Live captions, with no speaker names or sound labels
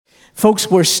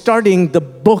Folks, we're starting the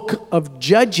book of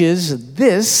Judges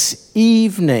this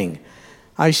evening.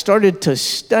 I started to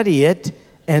study it,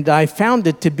 and I found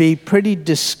it to be pretty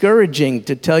discouraging,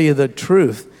 to tell you the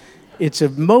truth. It's a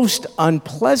most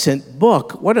unpleasant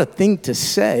book. What a thing to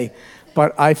say.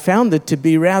 But I found it to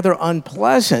be rather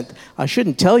unpleasant. I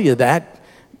shouldn't tell you that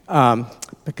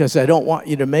because I don't want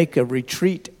you to make a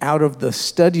retreat out of the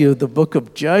study of the book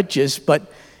of Judges,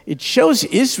 but it shows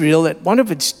Israel at one of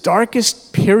its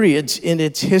darkest periods in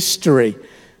its history.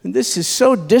 And this is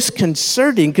so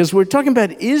disconcerting because we're talking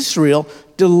about Israel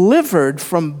delivered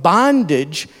from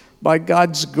bondage by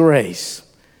God's grace.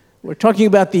 We're talking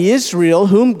about the Israel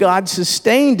whom God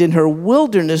sustained in her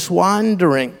wilderness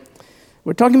wandering.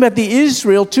 We're talking about the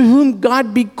Israel to whom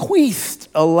God bequeathed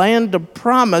a land of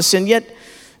promise, and yet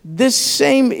this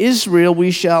same Israel, we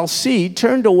shall see,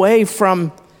 turned away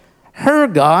from her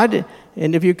God,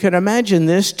 and if you can imagine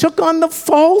this, took on the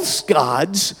false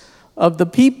gods of the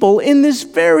people in this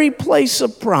very place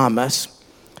of promise.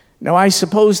 Now, I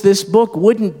suppose this book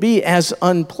wouldn't be as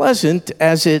unpleasant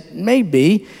as it may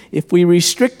be if we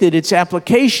restricted its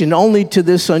application only to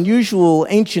this unusual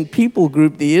ancient people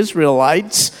group, the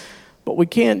Israelites, but we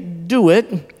can't do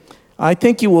it. I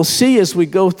think you will see as we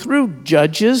go through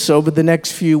Judges over the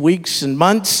next few weeks and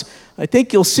months, I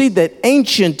think you'll see that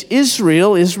ancient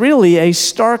Israel is really a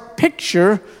stark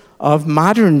picture of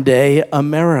modern-day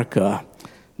America.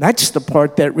 That's the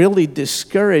part that really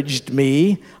discouraged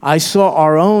me. I saw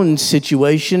our own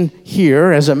situation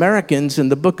here as Americans in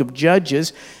the book of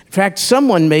Judges. In fact,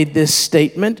 someone made this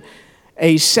statement,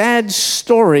 a sad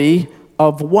story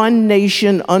of one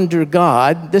nation under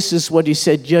God. This is what he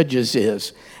said Judges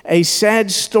is. A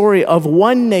sad story of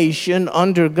one nation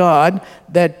under God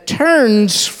that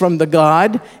turns from the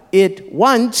God it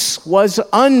once was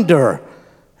under.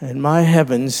 And my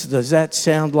heavens, does that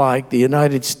sound like the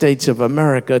United States of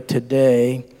America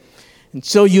today? And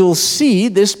so you'll see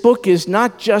this book is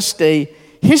not just a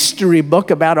history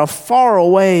book about a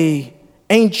faraway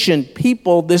ancient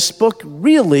people. This book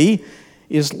really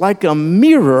is like a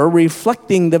mirror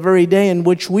reflecting the very day in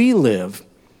which we live.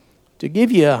 To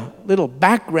give you a little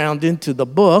background into the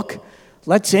book,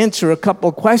 let's answer a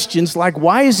couple questions like,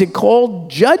 why is it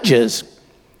called Judges?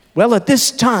 Well, at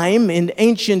this time in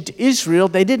ancient Israel,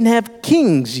 they didn't have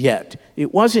kings yet.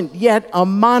 It wasn't yet a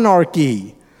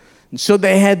monarchy. And so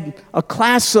they had a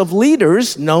class of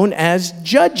leaders known as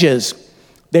judges.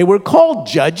 They were called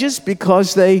judges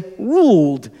because they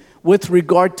ruled with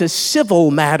regard to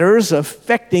civil matters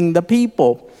affecting the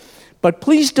people. But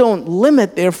please don't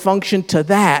limit their function to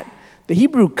that. The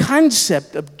Hebrew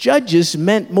concept of judges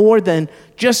meant more than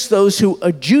just those who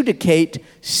adjudicate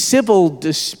civil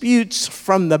disputes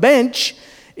from the bench.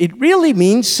 It really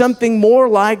means something more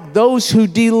like those who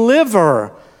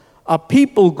deliver a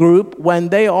people group when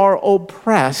they are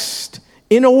oppressed.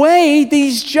 In a way,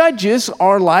 these judges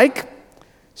are like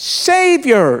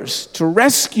saviors to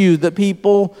rescue the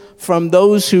people from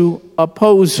those who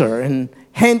oppose her. And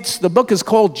hence, the book is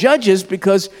called Judges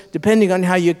because, depending on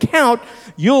how you count,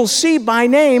 you'll see by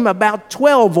name about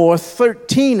 12 or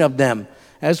 13 of them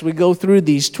as we go through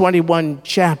these 21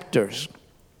 chapters.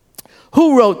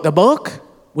 Who wrote the book?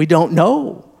 We don't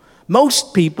know.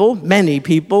 Most people, many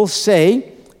people,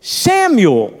 say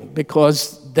Samuel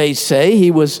because they say he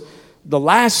was the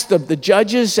last of the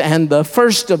judges and the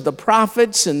first of the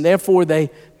prophets, and therefore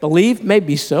they believe,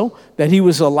 maybe so, that he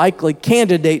was a likely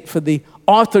candidate for the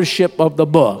authorship of the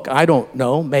book. I don't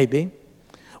know, maybe.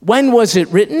 When was it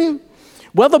written?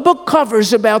 Well, the book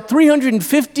covers about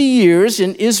 350 years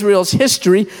in Israel's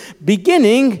history,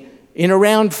 beginning in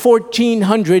around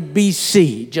 1400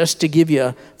 BC, just to give you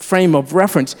a frame of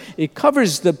reference. It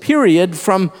covers the period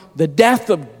from the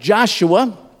death of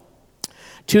Joshua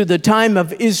to the time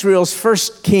of Israel's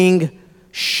first king,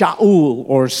 Shaul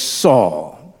or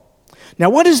Saul. Now,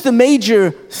 what is the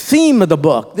major theme of the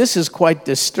book? This is quite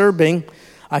disturbing.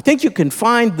 I think you can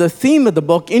find the theme of the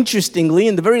book, interestingly,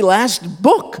 in the very last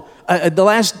book, the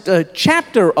last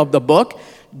chapter of the book,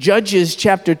 Judges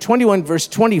chapter 21, verse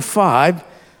 25.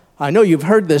 I know you've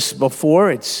heard this before.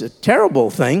 It's a terrible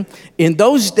thing. In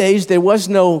those days, there was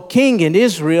no king in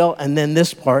Israel. And then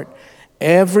this part,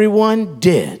 everyone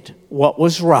did what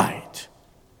was right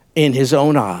in his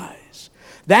own eyes.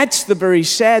 That's the very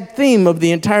sad theme of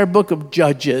the entire book of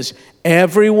Judges.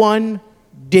 Everyone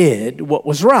did what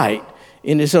was right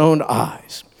in his own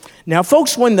eyes. Now,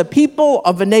 folks, when the people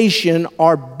of a nation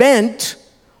are bent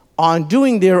on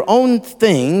doing their own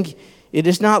thing, it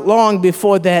is not long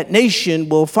before that nation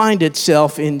will find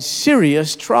itself in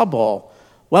serious trouble.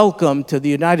 Welcome to the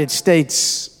United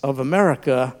States of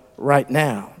America right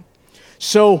now.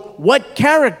 So what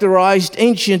characterized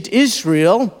ancient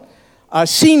Israel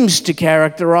seems to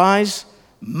characterize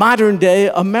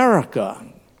modern-day America.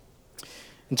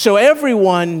 And so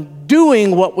everyone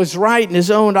doing what was right in his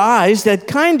own eyes, that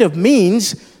kind of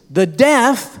means the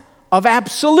death of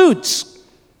absolutes,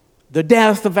 the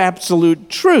death of absolute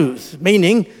truth,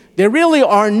 meaning there really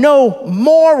are no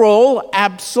moral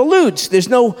absolutes. There's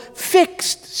no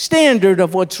fixed standard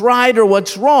of what's right or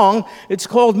what's wrong. It's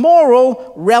called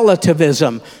moral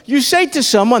relativism. You say to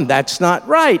someone, that's not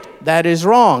right, that is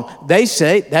wrong. They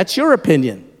say, that's your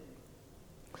opinion.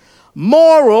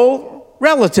 Moral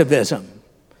relativism.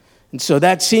 And so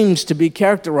that seems to be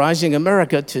characterizing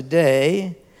America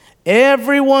today.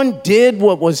 Everyone did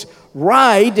what was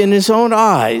right in his own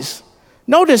eyes.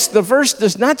 Notice the verse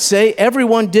does not say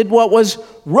everyone did what was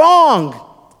wrong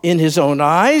in his own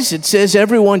eyes. It says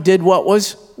everyone did what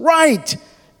was right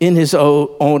in his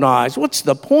own eyes. What's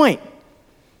the point?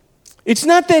 It's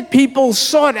not that people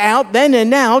sought out then and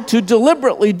now to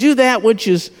deliberately do that which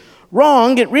is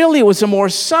wrong. It really was a more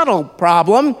subtle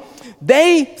problem.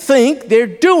 They think they're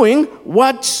doing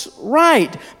what's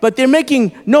right, but they're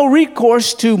making no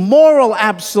recourse to moral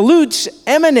absolutes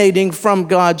emanating from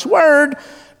God's word.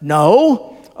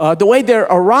 No, the way they're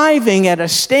arriving at a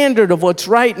standard of what's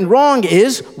right and wrong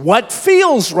is what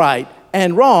feels right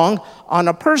and wrong on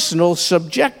a personal,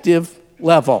 subjective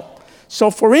level.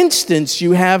 So, for instance,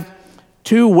 you have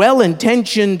two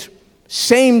well-intentioned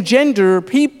same-gender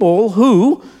people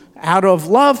who, out of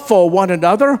love for one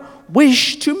another,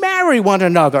 wish to marry one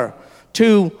another,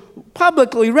 to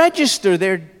publicly register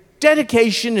their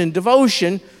dedication and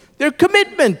devotion, their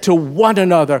commitment to one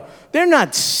another. They're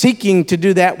not seeking to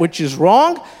do that which is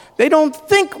wrong. They don't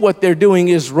think what they're doing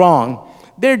is wrong.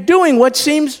 They're doing what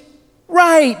seems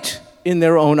right in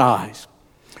their own eyes.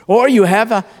 Or you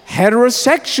have a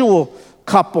heterosexual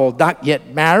couple, not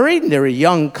yet married, and they're a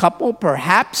young couple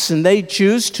perhaps, and they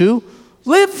choose to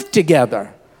live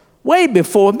together way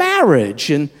before marriage,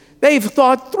 and they've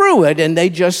thought through it, and they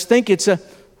just think it's a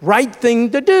right thing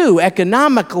to do.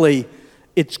 Economically,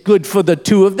 it's good for the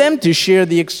two of them to share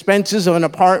the expenses of an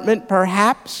apartment,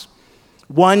 perhaps.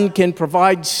 One can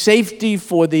provide safety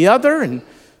for the other and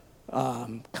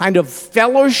kind of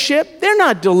fellowship. They're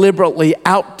not deliberately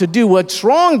out to do what's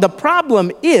wrong. The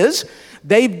problem is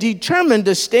they've determined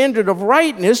a standard of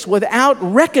rightness without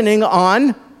reckoning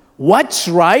on what's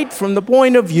right from the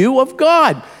point of view of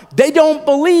God. They don't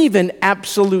believe in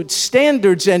absolute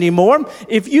standards anymore.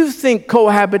 If you think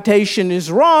cohabitation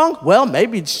is wrong, well,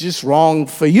 maybe it's just wrong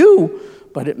for you,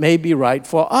 but it may be right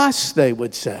for us, they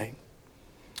would say.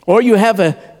 Or you have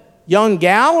a young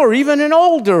gal or even an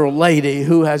older lady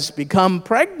who has become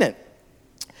pregnant.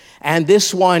 And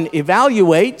this one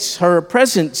evaluates her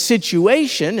present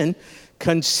situation and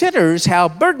considers how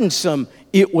burdensome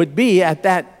it would be at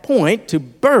that point to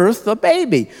birth a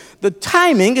baby. The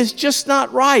timing is just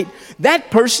not right.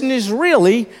 That person is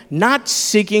really not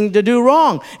seeking to do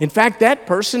wrong. In fact, that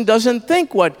person doesn't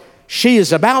think what she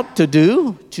is about to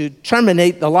do, to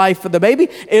terminate the life of the baby,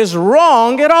 is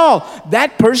wrong at all.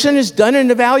 That person has done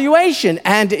an evaluation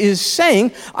and is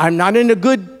saying, I'm not in a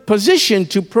good position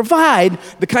to provide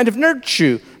the kind of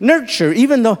nurture,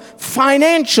 even the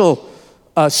financial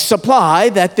supply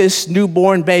that this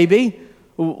newborn baby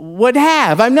would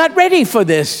have. I'm not ready for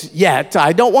this yet.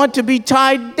 I don't want to be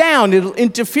tied down. It'll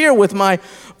interfere with my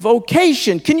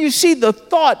vocation. Can you see the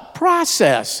thought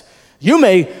process? You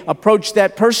may approach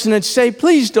that person and say,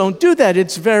 please don't do that.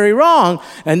 It's very wrong.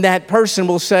 And that person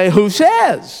will say, who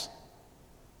says?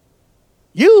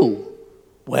 You.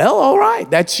 Well, all right.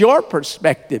 That's your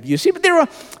perspective, you see. But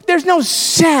there's no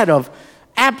set of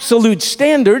absolute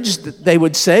standards, they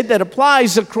would say, that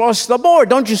applies across the board.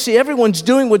 Don't you see? Everyone's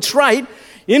doing what's right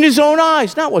in his own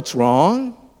eyes, not what's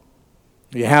wrong.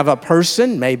 You have a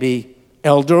person, maybe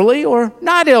elderly or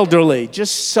not elderly,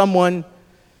 just someone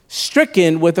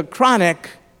stricken with a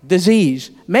chronic disease,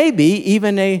 maybe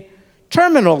even a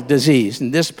terminal disease.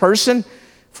 And this person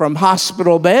from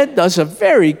hospital bed does a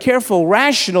very careful,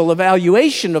 rational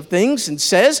evaluation of things and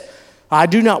says, I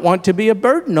do not want to be a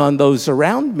burden on those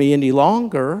around me any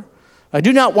longer. I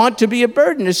do not want to be a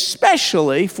burden,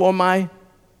 especially for my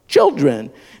children.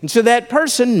 And so that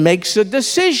person makes a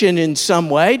decision in some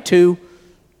way to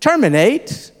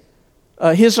terminate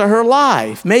his or her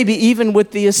life, maybe even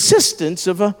with the assistance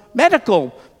of a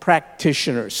medical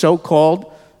practitioner,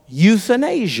 so-called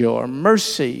euthanasia or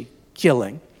mercy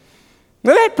killing.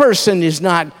 Now, that person is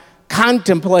not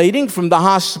contemplating from the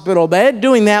hospital bed,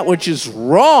 doing that which is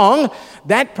wrong.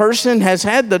 That person has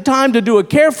had the time to do a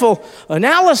careful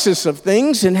analysis of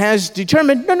things and has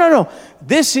determined, no,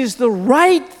 this is the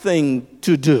right thing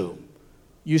to do.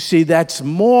 You see, that's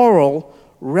moral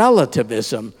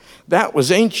relativism. That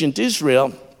was ancient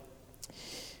Israel.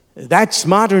 That's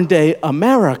modern day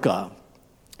America.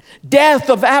 Death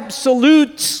of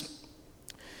absolutes.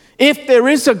 If there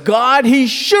is a God, he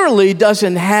surely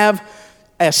doesn't have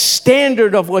a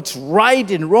standard of what's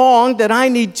right and wrong that I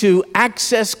need to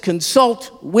access,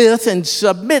 consult with, and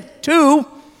submit to.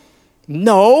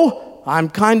 No, I'm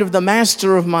kind of the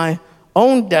master of my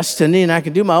own destiny, and I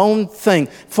can do my own thing.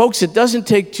 Folks, it doesn't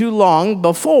take too long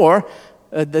before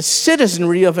the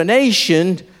citizenry of a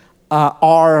nation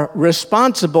are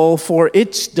responsible for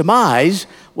its demise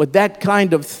with that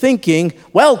kind of thinking.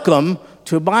 Welcome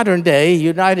to modern-day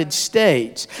United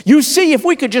States. You see, if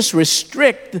we could just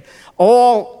restrict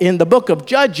all in the book of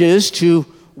Judges to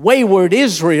wayward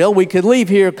Israel, we could leave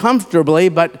here comfortably,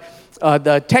 but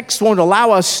the text won't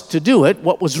allow us to do it.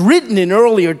 What was written in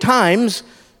earlier times,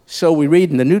 so we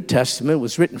read in the New Testament,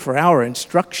 was written for our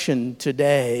instruction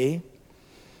today.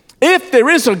 If there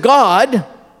is a God,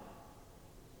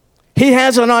 he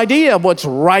has an idea of what's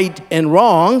right and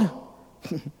wrong.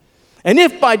 And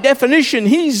if by definition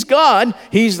he's God,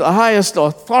 he's the highest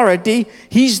authority,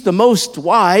 he's the most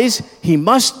wise, he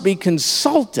must be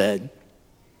consulted.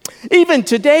 Even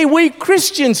today, we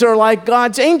Christians are like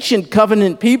God's ancient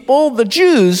covenant people, the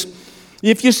Jews.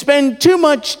 If you spend too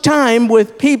much time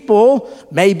with people,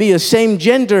 maybe a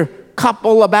same-gender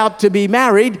couple about to be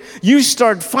married, you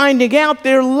start finding out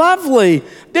they're lovely.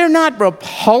 They're not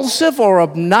repulsive or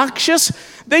obnoxious.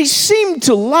 They seem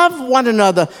to love one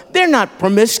another. They're not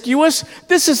promiscuous.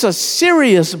 This is a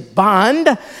serious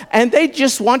bond, and they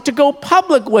just want to go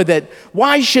public with it.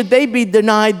 Why should they be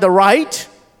denied the right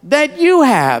that you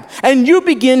have? And you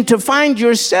begin to find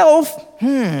yourself,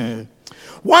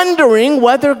 wondering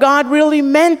whether God really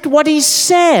meant what he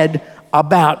said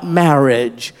about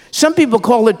marriage. Some people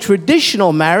call it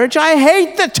traditional marriage. I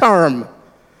hate the term.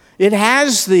 It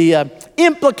has the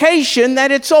implication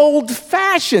that it's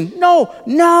old-fashioned.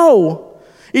 No.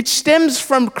 It stems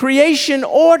from creation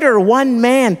order. One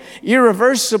man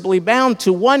irreversibly bound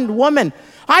to one woman.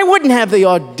 I wouldn't have the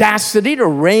audacity to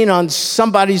rain on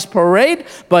somebody's parade,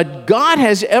 but God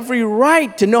has every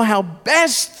right to know how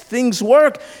best things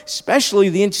work, especially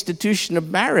the institution of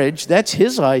marriage. That's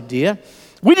his idea.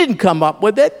 We didn't come up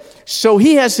with it. So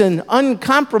he has an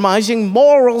uncompromising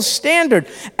moral standard.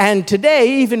 And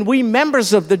today, even we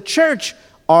members of the church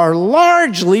are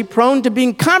largely prone to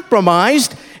being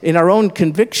compromised in our own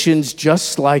convictions,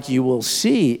 just like you will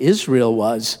see Israel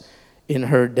was in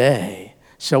her day.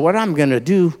 So what I'm going to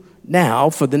do now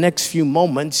for the next few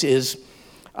moments is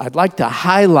I'd like to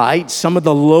highlight some of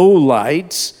the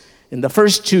lowlights in the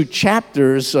first two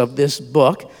chapters of this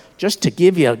book, just to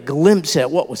give you a glimpse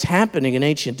at what was happening in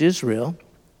ancient Israel.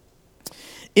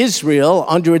 Israel,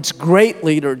 under its great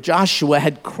leader Joshua,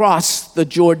 had crossed the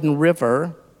Jordan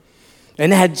River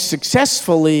and had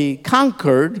successfully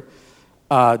conquered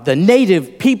the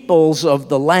native peoples of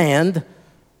the land.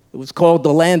 It was called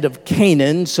the land of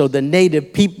Canaan, so the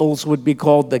native peoples would be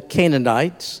called the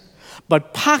Canaanites.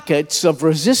 But pockets of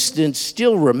resistance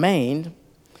still remained.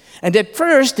 And at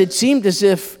first, it seemed as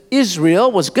if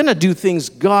Israel was going to do things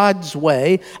God's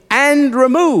way and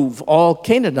remove all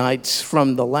Canaanites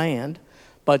from the land.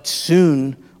 But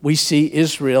soon, we see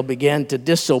Israel began to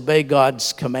disobey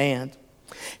God's command.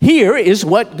 Here is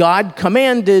what God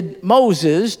commanded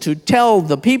Moses to tell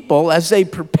the people as they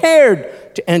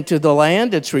prepared to enter the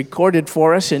land. It's recorded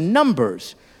for us in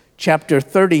Numbers, chapter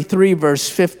 33, verse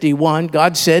 51.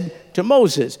 God said to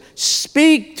Moses,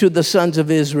 "Speak to the sons of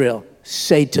Israel.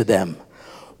 Say to them,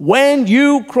 when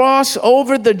you cross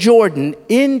over the Jordan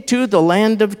into the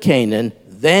land of Canaan,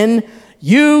 then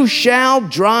you shall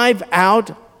drive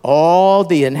out all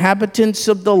the inhabitants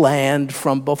of the land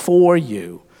from before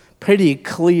you." Pretty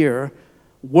clear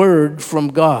word from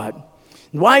God.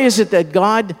 Why is it that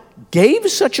God gave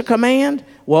such a command?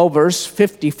 Well, verse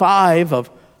 55 of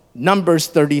Numbers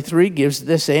 33 gives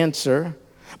this answer.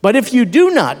 "But if you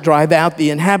do not drive out the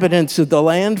inhabitants of the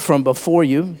land from before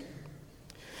you,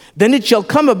 then it shall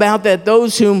come about that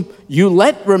those whom you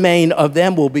let remain of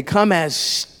them will become as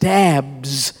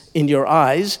stabs in your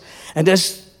eyes and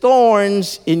as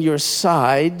thorns in your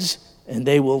sides, and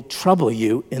they will trouble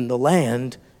you in the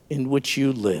land in which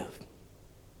you live."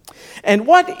 And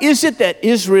what is it that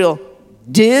Israel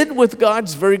did with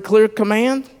God's very clear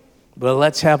command? Well,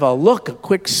 let's have a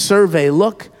quick survey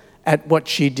look at what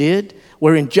she did.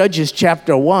 We're in Judges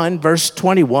chapter 1, verse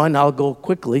 21. I'll go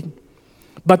quickly.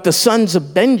 "But the sons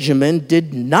of Benjamin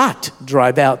did not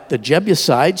drive out the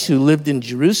Jebusites who lived in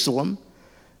Jerusalem.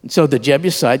 And so the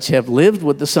Jebusites have lived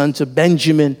with the sons of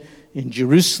Benjamin in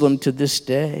Jerusalem to this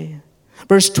day.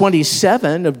 Verse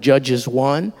 27 of Judges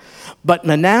 1, but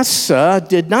Manasseh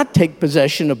did not take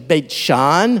possession of Beit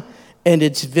Shan and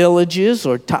its villages,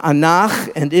 or Ta'anach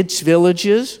and its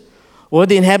villages, or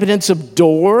the inhabitants of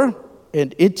Dor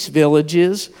and its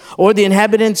villages, or the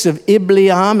inhabitants of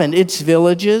Ibleam and its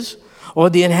villages, or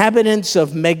the inhabitants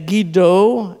of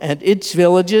Megiddo and its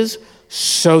villages.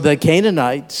 So the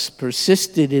Canaanites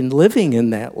persisted in living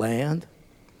in that land.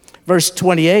 Verse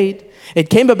 28, it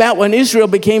came about when Israel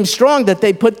became strong that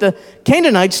they put the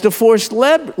Canaanites to forced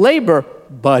labor,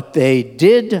 but they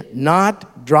did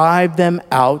not drive them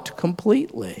out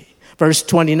completely. Verse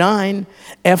 29,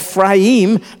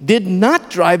 Ephraim did not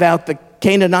drive out the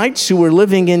Canaanites who were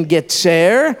living in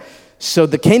Getzer, so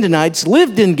the Canaanites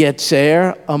lived in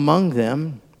Getzer among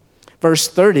them. Verse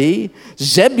 30,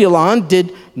 Zebulun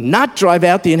did not drive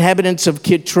out the inhabitants of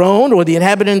Kitron or the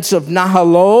inhabitants of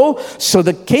Nahalol, so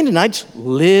the Canaanites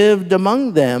lived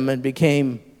among them and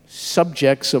became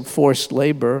subjects of forced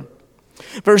labor.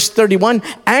 Verse 31,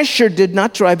 Asher did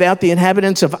not drive out the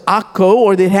inhabitants of Akko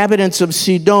or the inhabitants of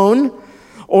Sidon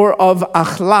or of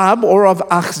Achlab or of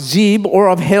Achzib or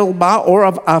of Helba or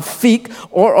of Afik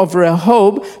or of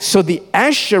Rehob. So the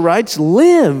Asherites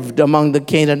lived among the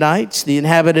Canaanites, the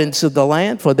inhabitants of the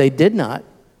land, for they did not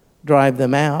drive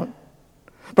them out.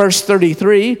 Verse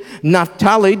 33,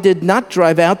 Naphtali did not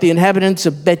drive out the inhabitants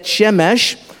of Bet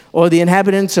Shemesh or the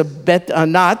inhabitants of Bet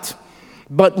Anat,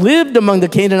 but lived among the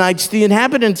Canaanites, the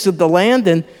inhabitants of the land,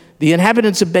 and the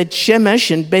inhabitants of Bet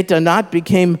Shemesh and Bet Anat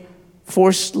became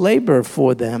forced labor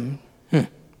for them.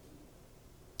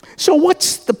 So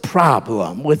what's the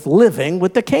problem with living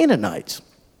with the Canaanites?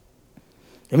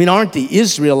 I mean, aren't the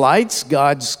Israelites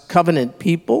God's covenant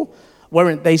people?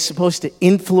 Weren't they supposed to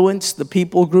influence the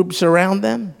people groups around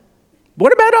them?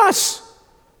 What about us?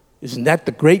 Isn't that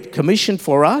the Great Commission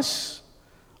for us?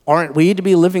 Aren't we to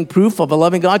be living proof of a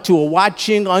loving God to a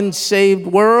watching, unsaved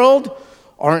world?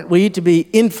 Aren't we to be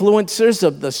influencers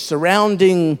of the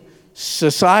surrounding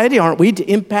society? Aren't we to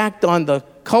impact on the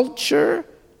culture?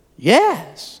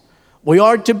 Yes. We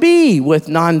are to be with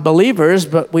non-believers,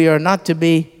 but we are not to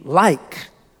be like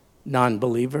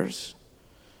non-believers.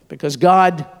 Because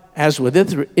God, as with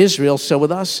Israel, so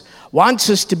with us, wants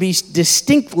us to be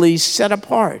distinctly set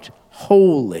apart,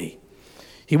 holy.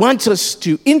 He wants us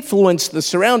to influence the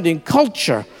surrounding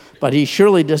culture, but he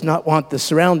surely does not want the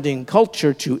surrounding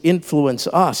culture to influence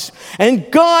us. And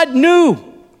God knew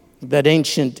that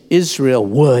ancient Israel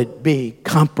would be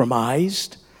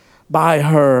compromised by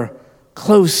her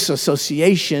close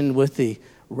association with the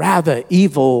rather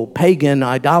evil, pagan,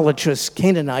 idolatrous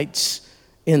Canaanites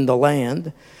in the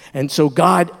land. And so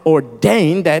God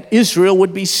ordained that Israel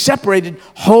would be separated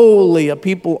wholly, a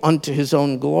people unto his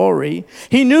own glory.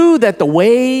 He knew that the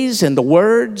ways and the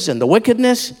words and the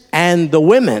wickedness and the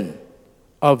women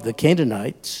of the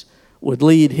Canaanites would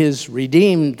lead his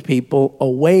redeemed people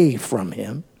away from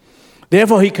him.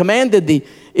 Therefore, he commanded the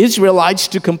Israelites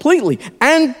to completely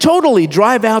and totally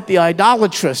drive out the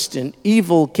idolatrous and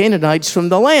evil Canaanites from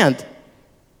the land.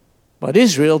 But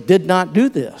Israel did not do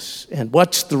this. And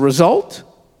what's the result?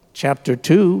 Chapter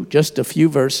 2, just a few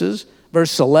verses,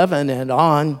 verse 11 and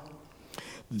on.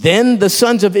 Then the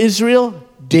sons of Israel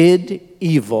did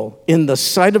evil in the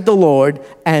sight of the Lord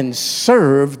and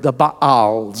served the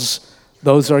Baals.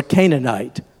 Those are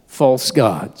Canaanite false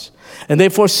gods. And they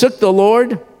forsook the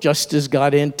Lord, just as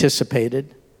God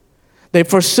anticipated. They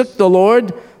forsook the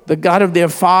Lord, the God of their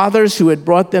fathers, who had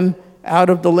brought them out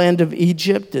of the land of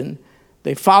Egypt. And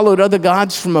they followed other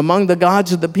gods from among the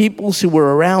gods of the peoples who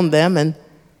were around them. And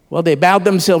well, they bowed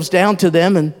themselves down to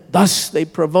them, and thus they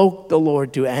provoked the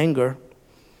Lord to anger.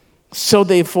 So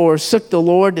they forsook the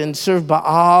Lord and served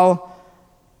Baal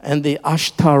and the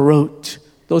Ashtaroth.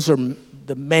 Those are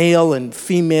the male and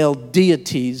female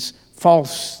deities,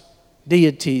 false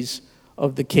deities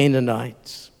of the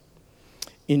Canaanites.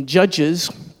 In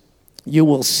Judges, you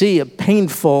will see a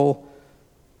painful,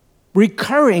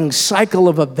 recurring cycle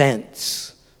of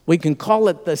events. We can call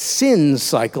it the sin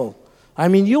cycle. I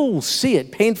mean, you'll see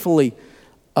it painfully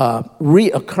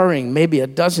reoccurring maybe a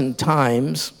dozen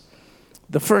times.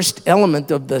 The first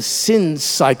element of the sin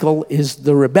cycle is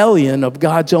the rebellion of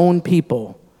God's own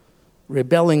people,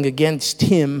 rebelling against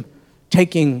him,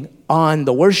 taking on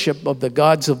the worship of the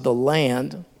gods of the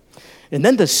land. And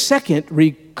then the second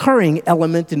recurring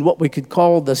element in what we could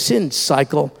call the sin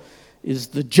cycle is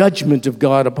the judgment of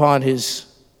God upon his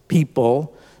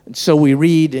people. And so we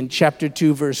read in chapter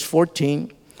 2, verse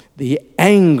 14, the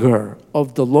anger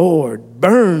of the Lord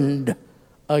burned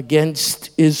against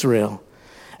Israel,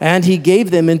 and he gave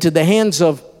them into the hands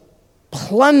of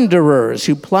plunderers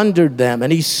who plundered them,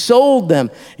 and he sold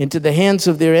them into the hands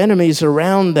of their enemies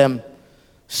around them.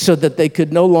 so that they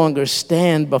could no longer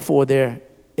stand before their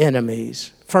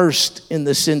enemies. First, in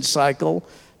the sin cycle,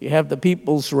 you have the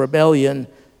people's rebellion.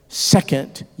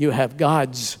 Second, you have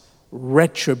God's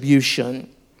retribution.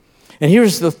 And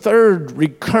here's the third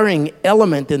recurring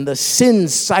element in the sin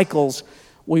cycles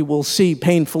we will see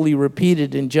painfully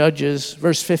repeated in Judges.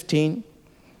 Verse 15.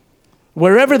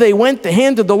 Wherever they went, the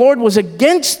hand of the Lord was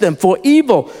against them for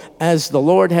evil, as the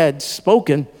Lord had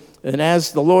spoken, and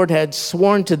as the Lord had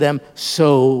sworn to them,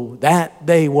 so that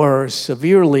they were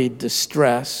severely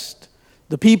distressed.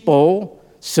 The people,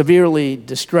 severely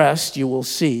distressed, you will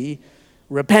see,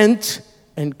 repent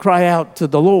and cry out to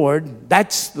the Lord.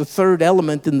 That's the third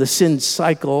element in the sin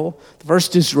cycle. The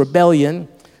first is rebellion.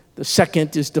 The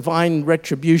second is divine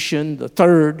retribution. The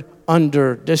third,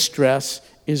 under distress,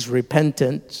 is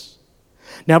repentance.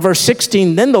 Now, verse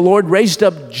 16, then the Lord raised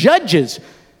up judges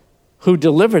who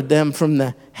delivered them from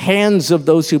the hands of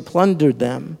those who plundered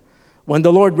them. When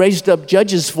the Lord raised up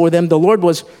judges for them, the Lord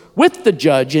was with the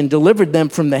judge and delivered them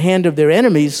from the hand of their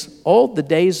enemies all the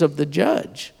days of the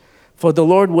judge. For the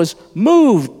Lord was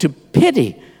moved to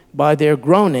pity by their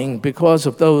groaning because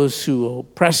of those who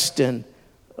oppressed and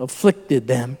afflicted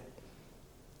them.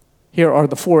 Here are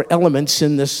the four elements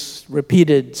in this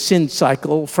repeated sin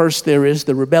cycle. First, there is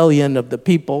the rebellion of the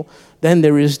people. Then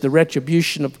there is the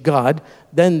retribution of God.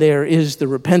 Then there is the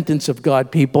repentance of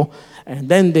God people. And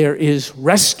then there is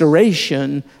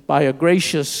restoration by a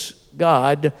gracious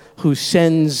God who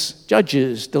sends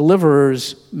judges,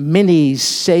 deliverers, many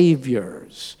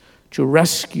saviors to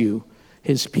rescue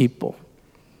his people.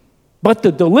 But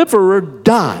the deliverer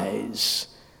dies.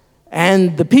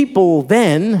 And the people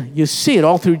then, you see it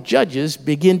all through Judges,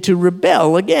 begin to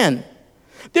rebel again.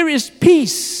 There is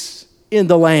peace in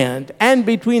the land and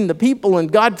between the people and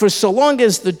God for so long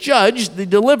as the judge, the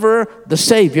deliverer, the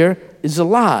Savior is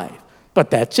alive.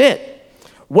 But that's it.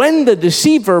 When the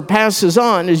deceiver passes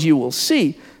on, as you will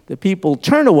see, the people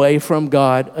turn away from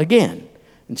God again.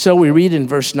 And so we read in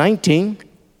verse 19,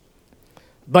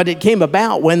 but it came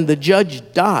about when the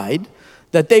judge died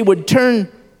that they would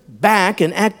turn back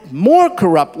and act more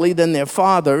corruptly than their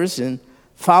fathers in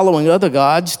following other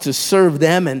gods to serve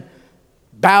them and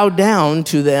bow down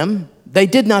to them. They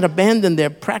did not abandon their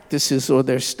practices or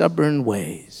their stubborn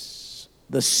ways.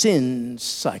 The sin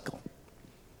cycle.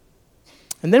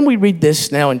 And then we read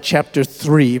this now in chapter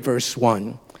 3, verse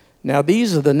 1. Now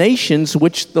these are the nations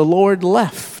which the Lord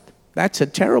left. That's a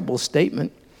terrible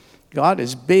statement. God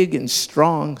is big and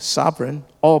strong, sovereign,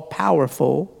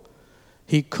 all-powerful.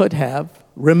 He could have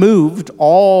removed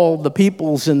all the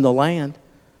peoples in the land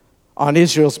on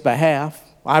Israel's behalf.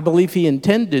 I believe he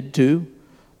intended to,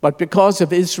 but because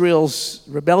of Israel's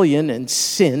rebellion and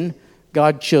sin,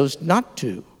 God chose not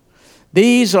to.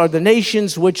 These are the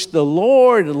nations which the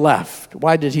Lord left.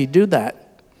 Why did he do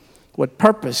that? What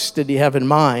purpose did he have in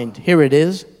mind? Here it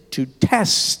is, to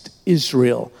test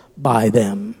Israel by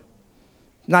them.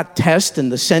 Not test in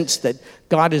the sense that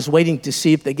God is waiting to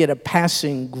see if they get a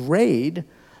passing grade.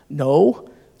 No,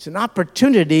 it's an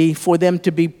opportunity for them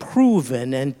to be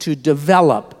proven and to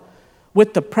develop.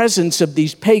 With the presence of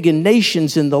these pagan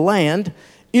nations in the land,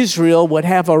 Israel would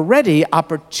have a ready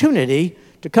opportunity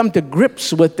to come to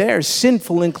grips with their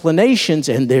sinful inclinations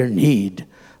and their need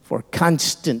for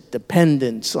constant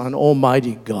dependence on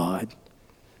Almighty God.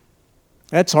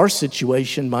 That's our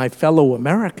situation, my fellow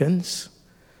Americans.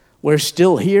 We're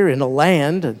still here in a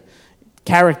land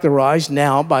characterized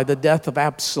now by the death of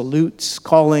absolutes,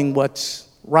 calling what's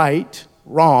right,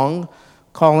 wrong,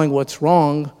 calling what's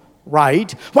wrong,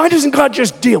 right. Why doesn't God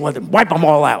just deal with them, wipe them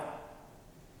all out?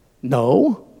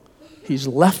 No, he's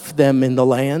left them in the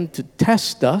land to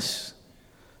test us,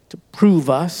 to prove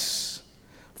us,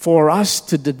 for us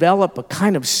to develop a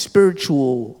kind of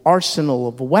spiritual arsenal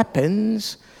of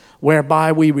weapons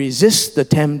whereby we resist the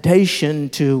temptation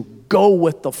to go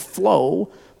with the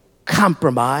flow,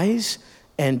 compromise,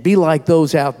 and be like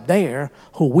those out there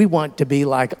who we want to be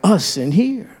like us in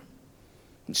here.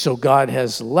 And so God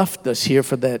has left us here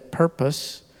for that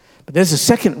purpose. But there's a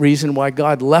second reason why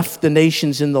God left the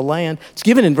nations in the land. It's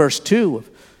given in verse 2 of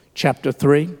chapter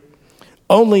 3.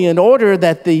 Only in order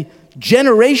that the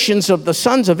generations of the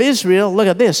sons of Israel, look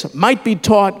at this, might be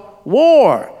taught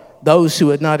war, those who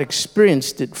had not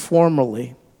experienced it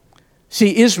formerly.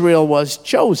 See, Israel was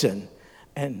chosen,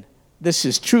 and this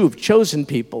is true of chosen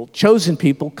people. Chosen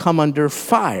people come under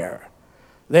fire.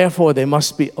 Therefore, they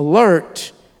must be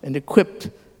alert and equipped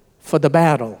for the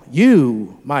battle.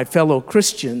 You, my fellow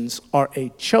Christians, are a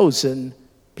chosen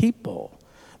people.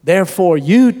 Therefore,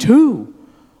 you too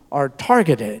are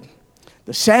targeted.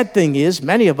 The sad thing is,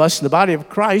 many of us in the body of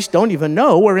Christ don't even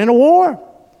know we're in a war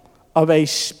of a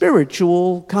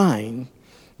spiritual kind.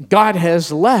 God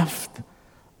has left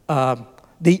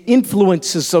the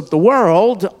influences of the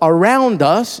world around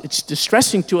us. It's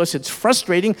distressing to us. It's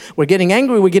frustrating. We're getting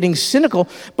angry. We're getting cynical.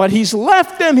 But he's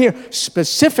left them here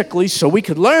specifically so we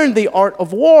could learn the art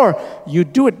of war. You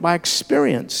do it by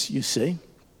experience, you see.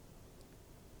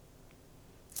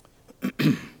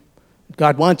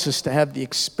 God wants us to have the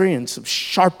experience of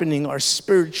sharpening our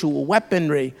spiritual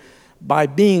weaponry by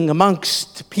being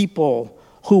amongst people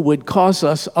who would cause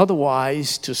us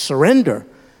otherwise to surrender.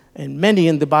 And many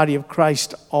in the body of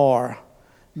Christ are.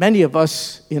 Many of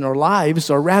us in our lives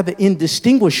are rather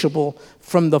indistinguishable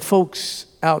from the folks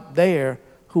out there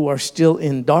who are still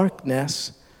in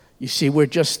darkness. You see, we're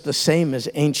just the same as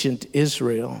ancient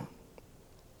Israel.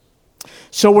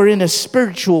 So we're in a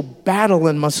spiritual battle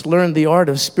and must learn the art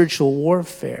of spiritual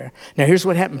warfare. Now here's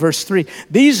what happened, verse 3.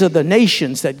 These are the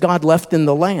nations that God left in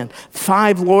the land.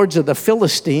 5 lords of the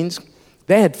Philistines.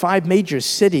 They had 5 major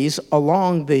cities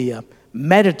along the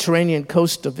Mediterranean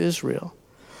coast of Israel.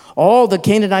 All the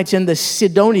Canaanites and the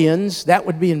Sidonians, that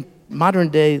would be in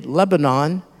modern-day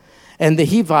Lebanon, and the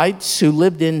Hivites who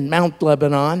lived in Mount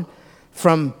Lebanon,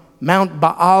 from Mount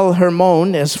Baal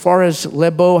Hermon as far as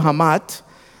Lebo Hamat.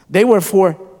 They were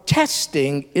for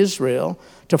testing Israel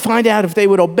to find out if they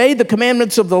would obey the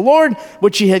commandments of the Lord,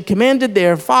 which he had commanded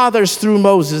their fathers through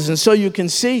Moses. And so you can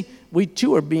see, we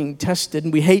too are being tested,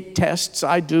 and we hate tests.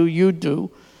 I do, you do.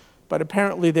 But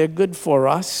apparently they're good for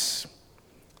us.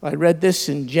 I read this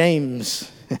in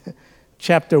James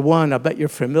chapter 1. I bet you're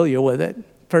familiar with it.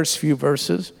 First few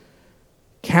verses.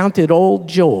 Count it all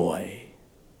joy,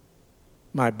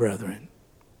 my brethren.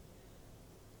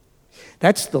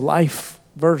 That's the life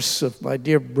verse of my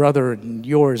dear brother and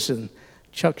yours and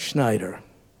Chuck Schneider,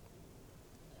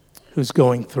 who's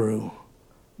going through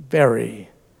very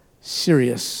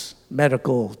serious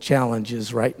medical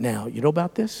challenges right now. You know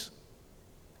about this?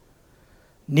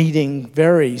 Needing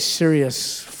very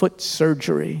serious foot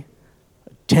surgery.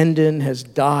 A tendon has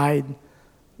died.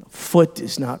 The foot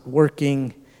is not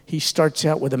working. He starts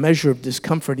out with a measure of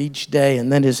discomfort each day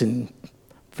and then is in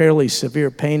fairly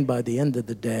severe pain by the end of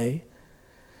the day.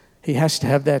 He has to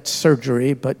have that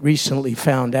surgery, but recently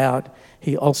found out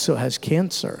he also has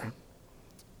cancer,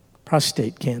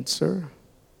 prostate cancer,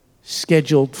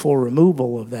 scheduled for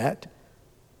removal of that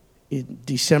in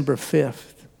December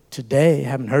 5th. Today,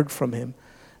 haven't heard from him.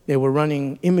 They were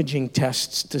running imaging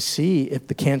tests to see if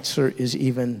the cancer is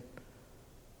even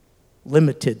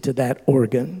limited to that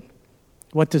organ.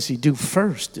 What does he do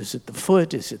first? Is it the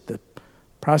foot? Is it the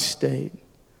prostate?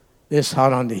 This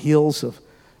hot on the heels of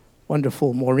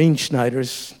wonderful Maureen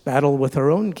Schneider's battle with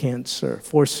her own cancer,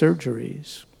 4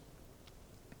 surgeries.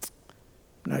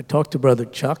 And I talked to Brother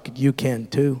Chuck, and you can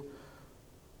too.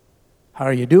 How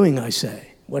are you doing, I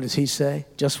say? What does he say?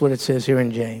 Just what it says here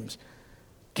in James.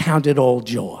 Count it all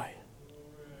joy.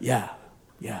 Yeah.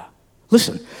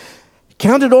 Listen,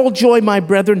 count it all joy, my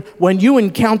brethren, when you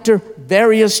encounter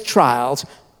various trials.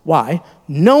 Why?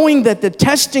 Knowing that the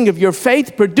testing of your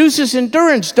faith produces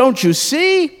endurance. Don't you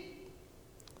see?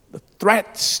 The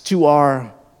threats to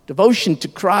our devotion to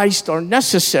Christ are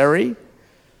necessary.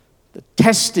 The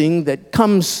testing that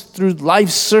comes through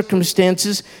life's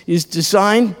circumstances is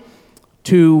designed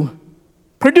to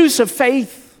produce a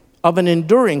faith of an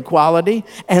enduring quality,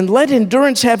 and let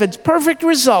endurance have its perfect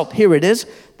result. Here it is,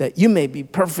 that you may be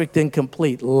perfect and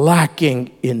complete,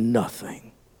 lacking in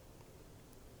nothing.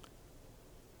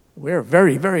 We're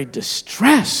very, very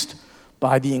distressed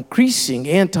by the increasing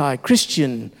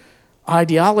anti-Christian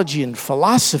ideology and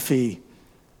philosophy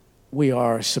we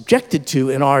are subjected to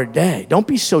in our day. Don't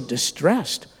be so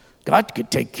distressed. God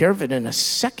could take care of it in a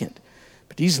second.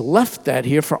 But he's left that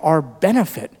here for our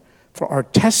benefit, for our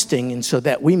testing, and so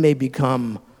that we may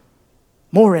become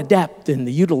more adept in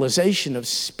the utilization of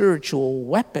spiritual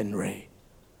weaponry.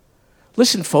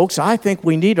 Listen, folks, I think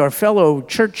we need our fellow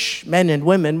church men and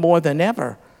women more than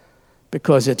ever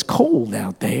because it's cold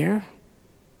out there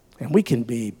and we can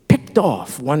be picked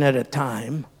off one at a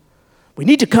time. We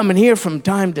need to come in here from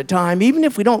time to time, even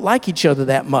if we don't like each other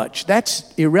that much.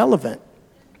 That's irrelevant.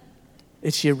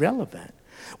 It's irrelevant.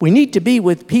 We need to be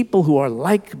with people who are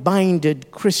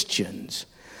like-minded Christians,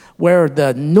 where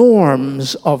the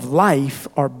norms of life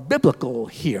are biblical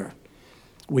here.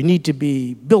 We need to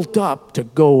be built up to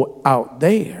go out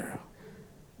there,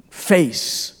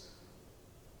 face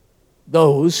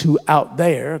those who out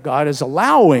there God is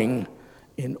allowing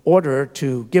in order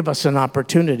to give us an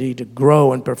opportunity to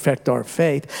grow and perfect our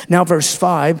faith. Now, verse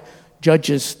 5,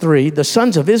 Judges 3, the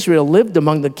sons of Israel lived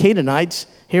among the Canaanites.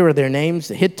 Here are their names: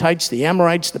 the Hittites, the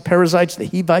Amorites, the Perizzites, the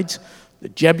Hivites, the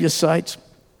Jebusites.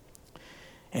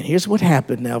 And here's what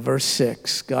happened now, verse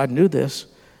 6. God knew this.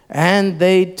 And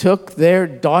they took their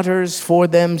daughters for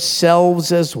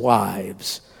themselves as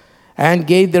wives, and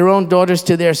gave their own daughters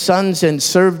to their sons and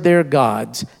served their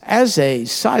gods. As a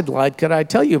sidelight, could I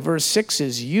tell you, verse 6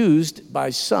 is used by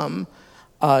some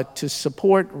to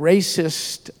support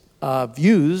racist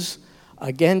views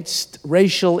against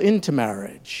racial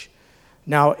intermarriage.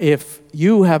 Now, if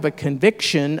you have a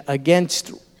conviction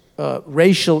against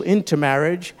racial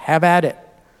intermarriage, have at it.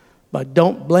 But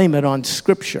don't blame it on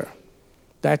Scripture.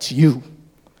 That's you.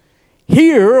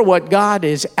 Here, what God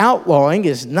is outlawing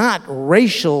is not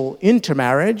racial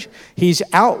intermarriage. He's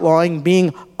outlawing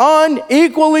being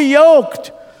unequally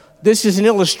yoked. This is an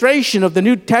illustration of the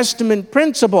New Testament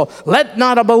principle. Let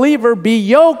not a believer be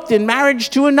yoked in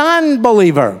marriage to a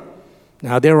non-believer.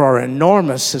 Now, there are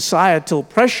enormous societal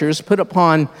pressures put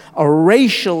upon a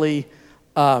racially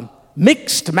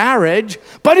mixed marriage,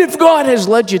 but if God has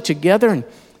led you together and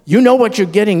you know what you're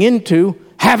getting into,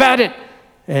 have at it.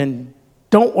 And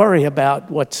don't worry about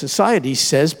what society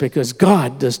says, because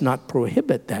God does not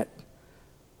prohibit that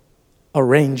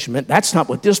arrangement. That's not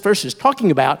what this verse is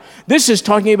talking about. This is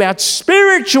talking about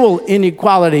spiritual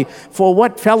inequality. For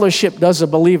what fellowship does a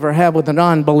believer have with a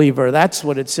non-believer? That's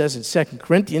what it says in 2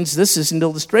 Corinthians. This is an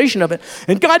illustration of it.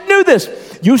 And God knew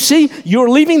this. You see, you're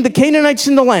leaving the Canaanites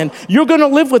in the land. You're going to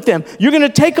live with them. You're going to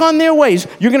take on their ways.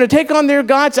 You're going to take on their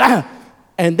gods.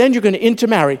 And then you're going to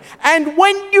intermarry. And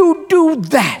when you do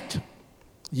that,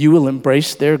 you will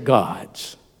embrace their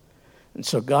gods. And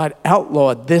so God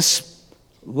outlawed this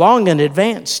long in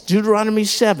advance. Deuteronomy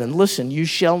 7, listen, you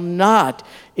shall not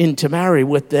intermarry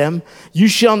with them. You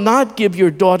shall not give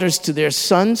your daughters to their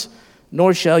sons,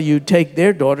 nor shall you take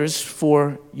their daughters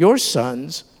for your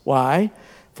sons. Why?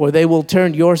 For they will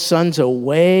turn your sons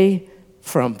away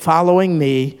from following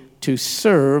me to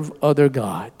serve other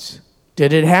gods.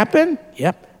 Did it happen?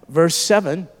 Yep. Verse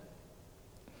 7.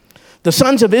 The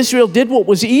sons of Israel did what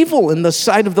was evil in the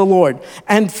sight of the Lord,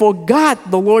 and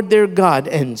forgot the Lord their God,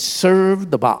 and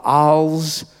served the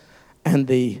Baals and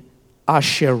the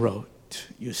Asherot.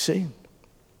 You see?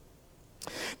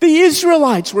 The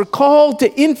Israelites were called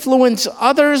to influence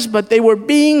others, but they were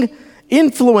being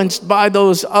influenced by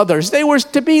those others. They were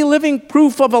to be living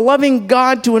proof of a loving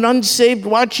God to an unsaved,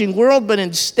 watching world, but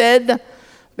instead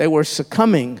they were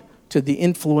succumbing to the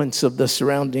influence of the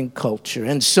surrounding culture.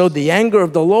 And so the anger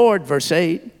of the Lord, verse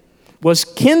 8, was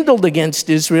kindled against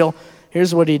Israel.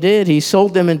 Here's what he did. He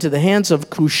sold them into the hands of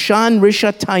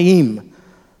Cushan-Rishathaim.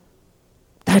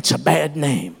 That's a bad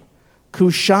name.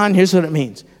 Cushan, here's what it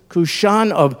means.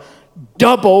 Cushan of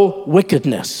double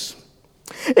wickedness.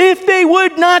 If they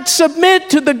would not submit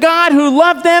to the God who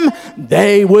loved them,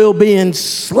 they will be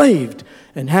enslaved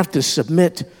and have to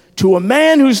submit to a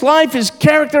man whose life is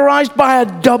characterized by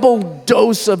a double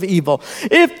dose of evil.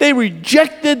 If they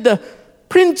rejected the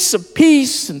Prince of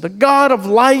Peace and the God of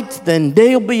Light, then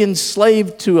they'll be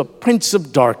enslaved to a prince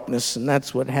of darkness. And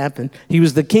that's what happened. He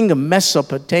was the king of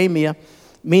Mesopotamia,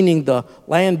 meaning the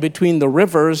land between the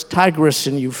rivers, Tigris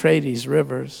and Euphrates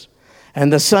rivers.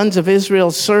 And the sons of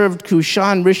Israel served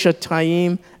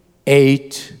Cushan-Rishathaim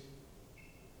 8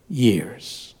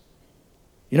 years.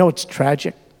 You know what's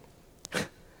tragic?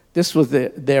 This was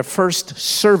their first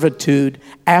servitude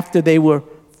after they were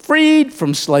freed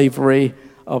from slavery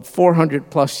of 400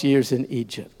 plus years in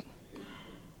Egypt.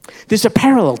 There's a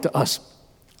parallel to us.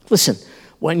 Listen,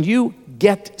 when you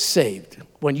get saved,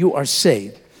 when you are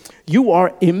saved, you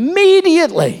are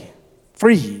immediately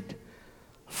freed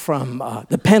from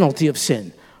the penalty of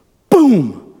sin.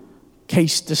 Boom!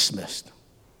 Case dismissed.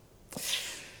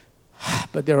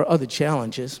 But there are other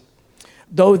challenges.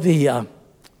 Though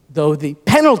the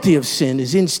penalty of sin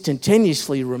is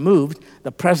instantaneously removed,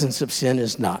 the presence of sin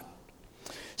is not.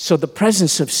 So the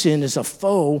presence of sin is a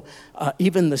foe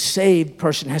even the saved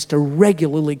person has to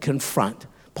regularly confront.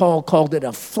 Paul called it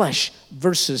a flesh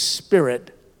versus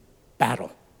spirit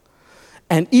battle.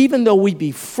 And even though we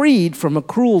be freed from a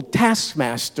cruel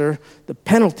taskmaster, the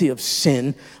penalty of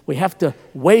sin, we have to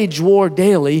wage war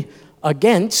daily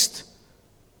against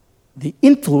the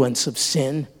influence of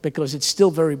sin, because it's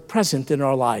still very present in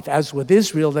our life. As with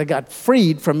Israel, they got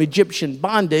freed from Egyptian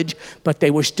bondage, but they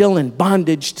were still in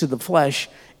bondage to the flesh,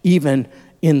 even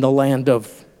in the land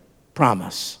of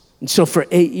promise. And so for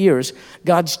 8 years,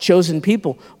 God's chosen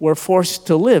people were forced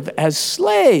to live as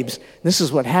slaves. This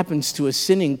is what happens to a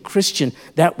sinning Christian.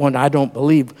 That one, I don't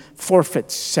believe,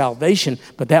 forfeits salvation,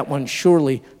 but that one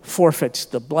surely forfeits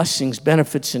the blessings,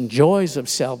 benefits, and joys of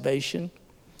salvation.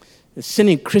 The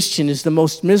sinning Christian is the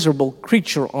most miserable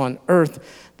creature on earth.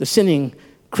 The sinning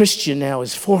Christian now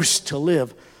is forced to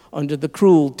live under the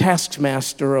cruel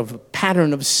taskmaster of a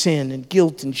pattern of sin and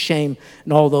guilt and shame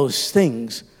and all those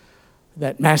things.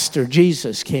 that Master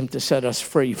Jesus came to set us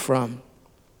free from.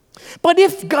 But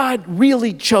if God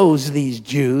really chose these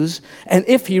Jews, and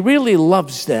if he really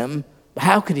loves them,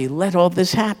 how could he let all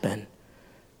this happen?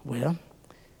 Well,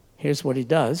 here's what he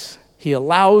does. He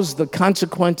allows the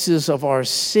consequences of our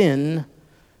sin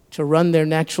to run their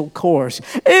natural course.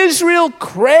 Israel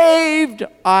craved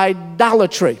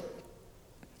idolatry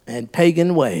and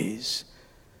pagan ways.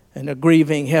 And a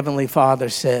grieving heavenly Father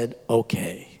said,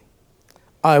 okay,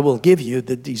 I will give you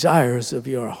the desires of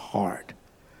your heart.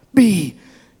 Be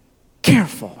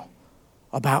careful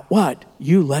about what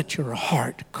you let your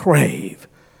heart crave,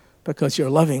 because your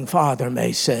loving Father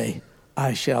may say,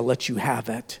 I shall let you have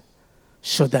it,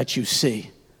 so that you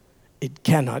see it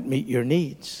cannot meet your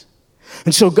needs.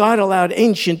 And so God allowed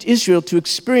ancient Israel to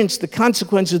experience the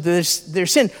consequences of their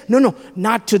sin. No,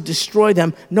 not to destroy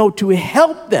them. No, to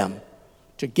help them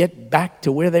to get back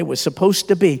to where they were supposed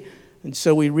to be. And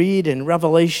so we read in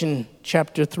Revelation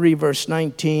chapter 3, verse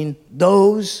 19,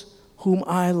 those whom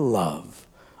I love,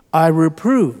 I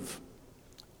reprove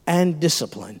and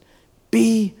discipline.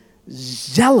 Be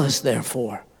zealous,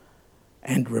 therefore,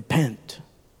 and repent.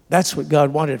 That's what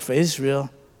God wanted for Israel.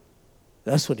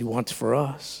 That's what he wants for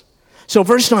us. So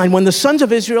verse 9, when the sons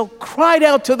of Israel cried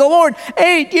out to the Lord,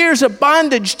 8 years of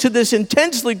bondage to this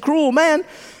intensely cruel man,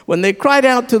 when they cried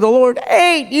out to the Lord,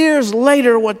 8 years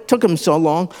later, what took them so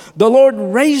long, the Lord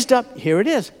raised up, here it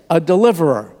is, a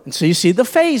deliverer. And so you see the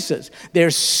phases.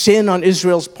 There's sin on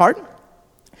Israel's part.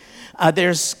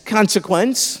 There's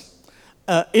consequence.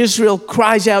 Israel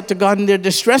cries out to God in their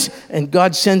distress, and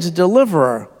God sends a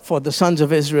deliverer for the sons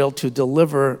of Israel to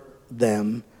deliver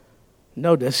them.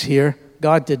 Notice here,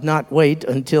 God did not wait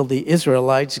until the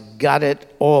Israelites got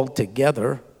it all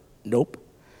together. Nope.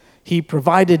 He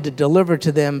provided a deliverer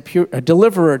to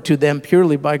them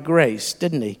purely by grace,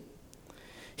 didn't he?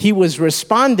 He was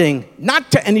responding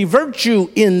not to any virtue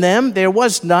in them. There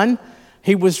was none.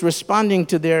 He was responding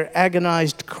to their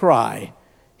agonized cry.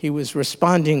 He was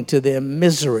responding to their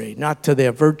misery, not to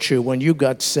their virtue. When you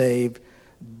got saved,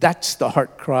 that's the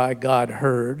heart cry God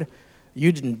heard.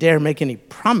 You didn't dare make any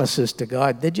promises to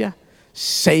God, did you?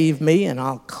 Save me and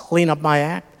I'll clean up my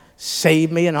act.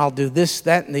 Save me and I'll do this,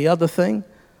 that, and the other thing.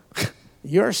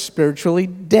 You're spiritually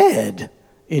dead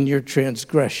in your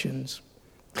transgressions.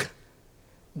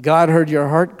 God heard your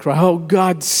heart cry, oh,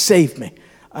 God, save me.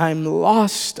 I'm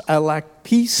lost. I lack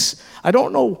peace. I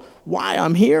don't know why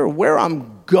I'm here, where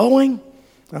I'm going.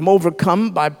 I'm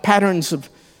overcome by patterns of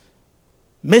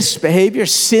misbehavior,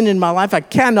 sin in my life I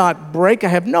cannot break. I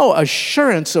have no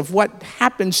assurance of what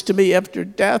happens to me after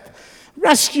death.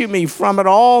 Rescue me from it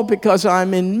all because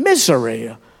I'm in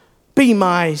misery. Be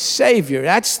my Savior.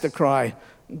 That's the cry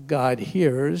God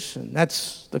hears, and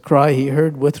that's the cry he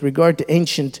heard with regard to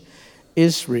ancient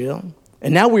Israel.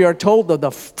 And now we are told of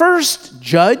the first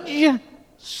judge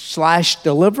 /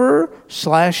 deliverer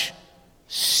 /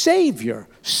 Savior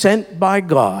sent by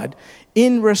God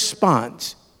in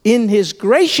response, in his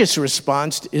gracious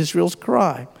response to Israel's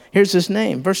cry. Here's his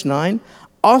name, verse 9,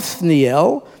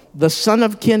 Othniel, the son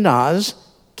of Kenaz,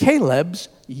 Caleb's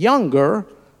younger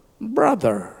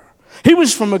brother. He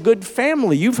was from a good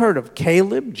family. You've heard of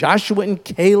Caleb, Joshua and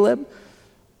Caleb,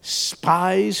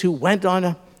 spies who went on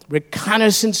a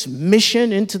reconnaissance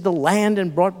mission into the land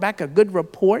and brought back a good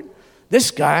report.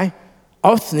 This guy,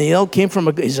 Othniel, came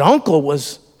from his uncle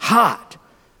was hot.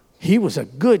 He was a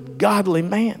good, godly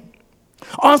man.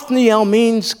 Othniel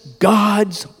means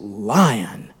God's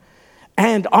lion.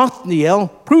 And Othniel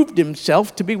proved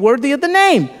himself to be worthy of the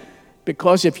name.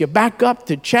 Because if you back up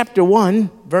to chapter 1,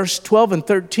 verse 12 and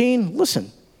 13,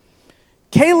 listen.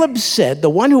 Caleb said the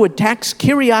one who attacks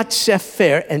Kiriath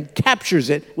Sepher and captures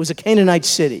it was a Canaanite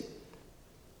city.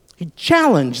 He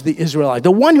challenged the Israelites.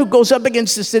 The one who goes up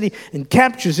against the city and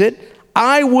captures it,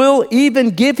 I will even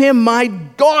give him my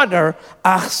daughter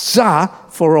Achsah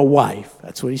for a wife.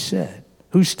 That's what he said.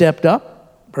 Who stepped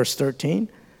up? Verse 13,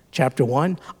 chapter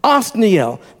 1.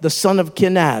 Othniel, the son of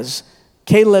Kenaz,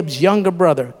 Caleb's younger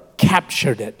brother,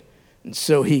 captured it. And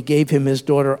so he gave him his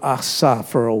daughter Achsah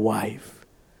for a wife.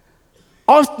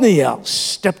 Othniel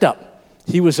stepped up.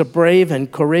 He was a brave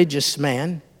and courageous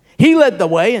man. He led the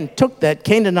way and took that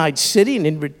Canaanite city, and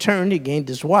in return, he gained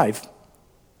his wife.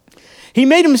 He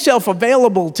made himself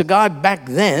available to God back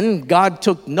then. God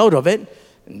took note of it,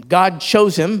 and God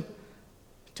chose him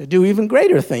to do even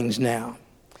greater things now.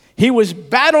 He was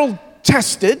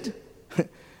battle-tested,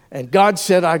 and God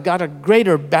said, I got a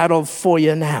greater battle for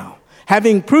you now.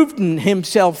 Having proven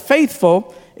himself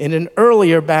faithful in an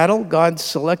earlier battle, God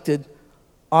selected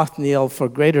Othniel for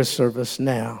greater service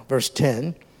now. Verse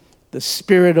 10, the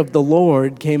Spirit of the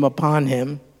Lord came upon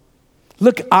him.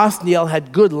 Look, Othniel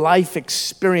had good life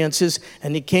experiences,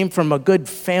 and he came from a good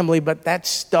family, but that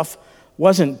stuff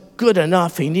wasn't good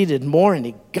enough. He needed more, and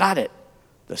he got it.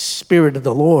 The Spirit of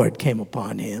the Lord came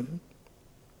upon him.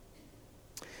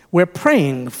 We're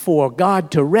praying for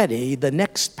God to ready the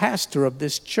next pastor of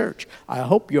this church. I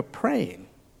hope you're praying.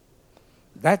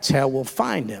 That's how we'll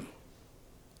find him.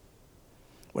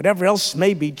 Whatever else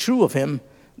may be true of him,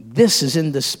 this is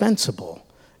indispensable.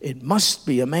 It must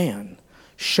be a man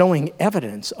showing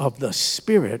evidence of the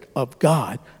Spirit of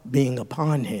God being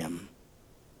upon him.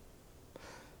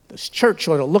 This church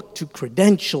ought to look to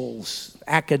credentials,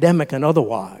 academic and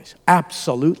otherwise.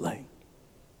 Absolutely.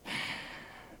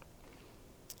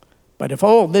 But if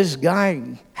all this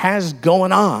guy has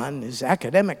going on is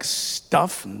academic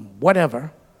stuff and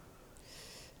whatever,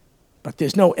 but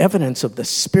there's no evidence of the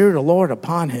Spirit of the Lord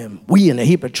upon him, we in a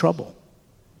heap of trouble.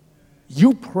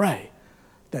 You pray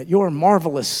that your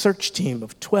marvelous search team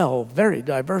of 12 very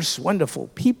diverse, wonderful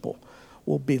people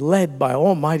will be led by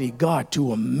Almighty God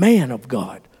to a man of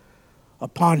God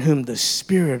upon whom the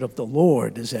Spirit of the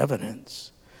Lord is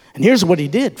evidence. And here's what he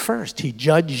did first. He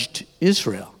judged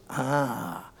Israel.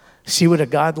 See what a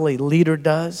godly leader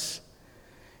does?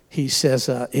 He says,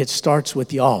 it starts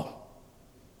with y'all.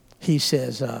 He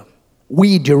says,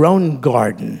 weed your own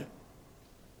garden.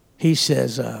 He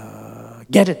says,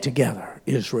 get it together,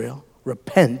 Israel.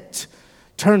 Repent.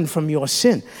 Turn from your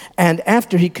sin. And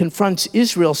after he confronts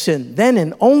Israel's sin, then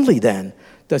and only then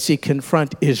does he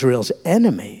confront Israel's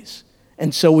enemies.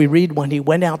 And so we read, when he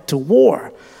went out to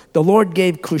war, the Lord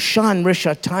gave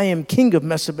Cushan-Rishathaim, king of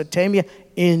Mesopotamia,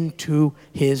 into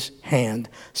his hand,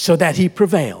 so that he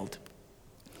prevailed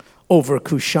over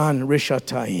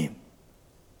Cushan-Rishathaim.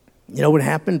 You know what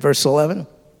happened? Verse 11.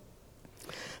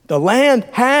 The land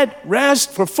had rest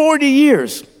for 40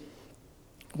 years.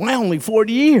 Why only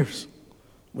 40 years?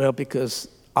 Well, because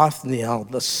Othniel,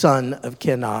 the son of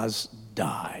Kenaz,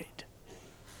 died.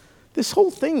 This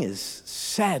whole thing is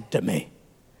sad to me.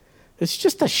 It's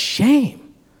just a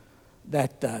shame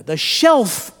that the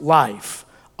shelf life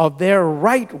of their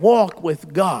right walk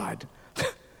with God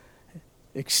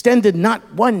extended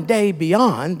not one day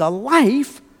beyond the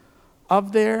life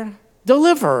of their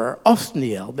deliverer,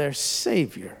 Othniel, their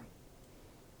savior.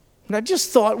 And I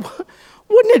just thought,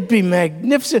 wouldn't it be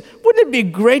magnificent? Wouldn't it be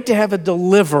great to have a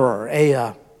deliverer,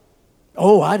 a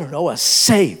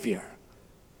savior,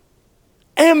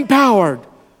 empowered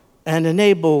and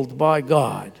enabled by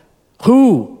God,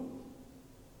 who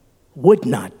would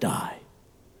not die?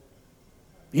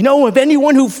 You know of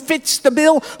anyone who fits the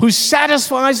bill, who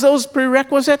satisfies those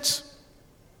prerequisites?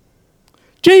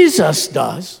 Jesus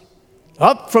does.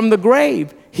 Up from the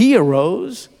grave, he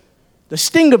arose. The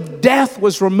sting of death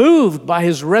was removed by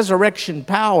his resurrection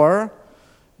power.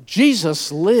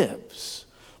 Jesus lives.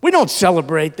 We don't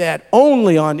celebrate that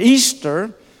only on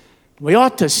Easter. We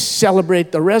ought to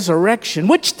celebrate the resurrection,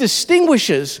 which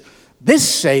distinguishes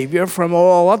this Savior from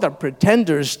all other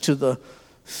pretenders to the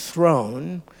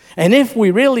throne. And if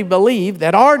we really believe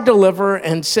that our deliverer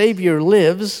and Savior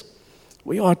lives,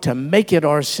 we ought to make it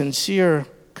our sincere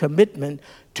commitment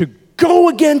to go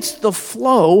against the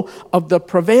flow of the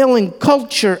prevailing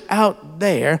culture out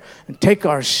there and take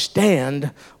our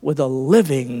stand with a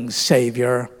living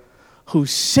Savior who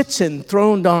sits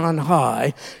enthroned on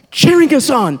high, cheering us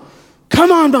on.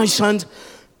 Come on, my sons.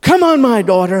 Come on, my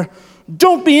daughter.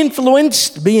 Don't be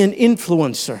influenced, be an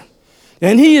influencer.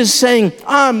 And he is saying,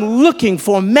 I'm looking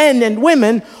for men and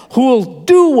women who will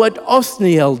do what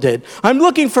Othniel did. I'm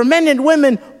looking for men and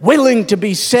women willing to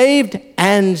be saved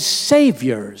and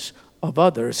saviors of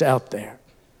others out there.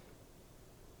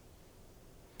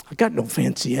 I got no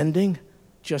fancy ending,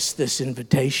 just this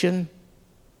invitation.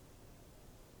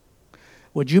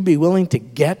 Would you be willing to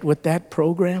get with that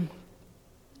program?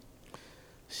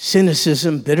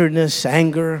 Cynicism, bitterness,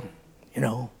 anger,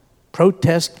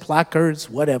 protest, placards,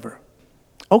 whatever.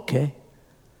 Okay,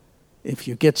 if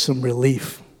you get some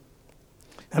relief.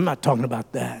 I'm not talking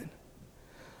about that.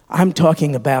 I'm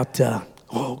talking about,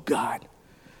 God,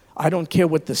 I don't care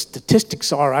what the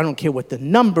statistics are. I don't care what the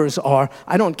numbers are.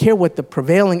 I don't care what the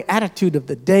prevailing attitude of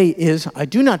the day is. I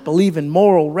do not believe in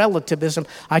moral relativism.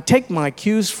 I take my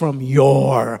cues from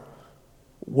your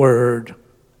word.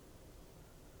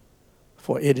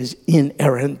 For it is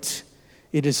inerrant.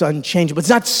 It is unchangeable. It's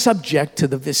not subject to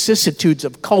the vicissitudes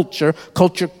of culture.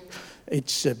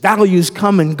 Its values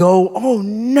come and go. Oh,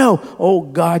 no. Oh,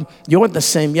 God, you're the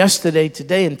same yesterday,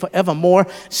 today, and forevermore.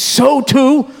 So,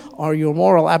 too, are your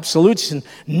moral absolutes. And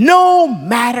no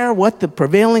matter what the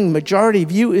prevailing majority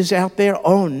view is out there,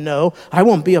 oh, no, I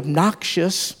won't be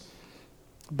obnoxious,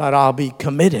 but I'll be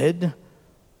committed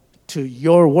to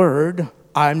your word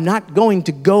I'm not going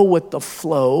to go with the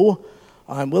flow.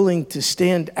 I'm willing to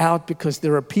stand out because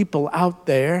there are people out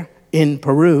there in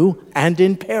Peru and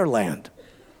in Pearland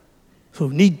who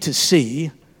need to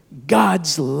see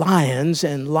God's lions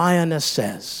and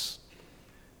lionesses.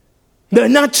 They're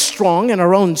not strong in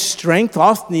our own strength.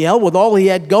 Othniel, with all he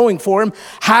had going for him,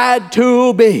 had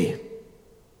to be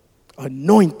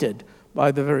anointed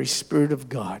by the very Spirit of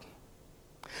God.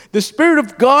 The Spirit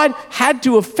of God had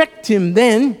to affect him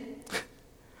then,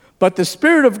 but the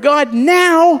Spirit of God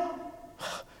now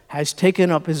has taken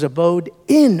up his abode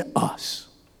in us.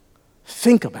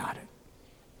 Think about it.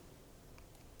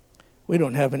 We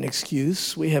don't have an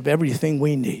excuse. We have everything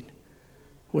we need.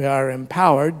 We are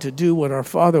empowered to do what our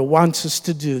Father wants us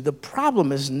to do. The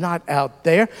problem is not out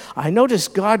there. I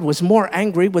noticed God was more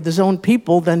angry with his own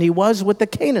people than he was with the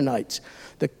Canaanites.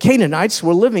 The Canaanites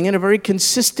were living in a very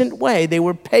consistent way. They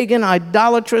were pagan,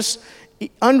 idolatrous,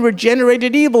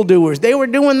 unregenerated evildoers. They were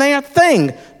doing their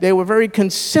thing. They were very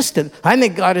consistent. I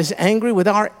think God is angry with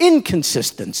our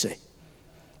inconsistency.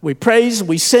 We praise,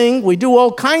 we sing, we do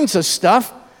all kinds of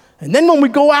stuff. And then when we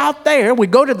go out there, we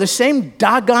go to the same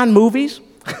doggone movies.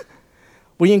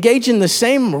 We engage in the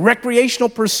same recreational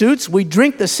pursuits. We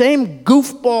drink the same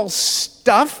goofball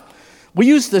stuff. We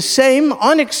use the same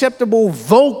unacceptable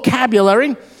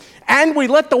vocabulary. And we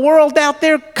let the world out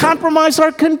there compromise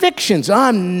our convictions.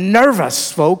 I'm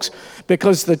nervous, folks,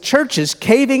 because the church is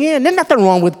caving in. There's nothing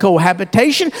wrong with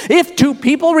cohabitation. If two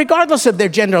people, regardless of their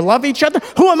gender, love each other,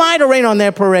 who am I to rain on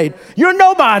their parade? You're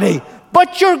nobody,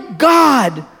 but your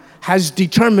God has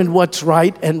determined what's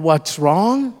right and what's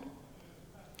wrong.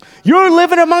 You're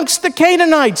living amongst the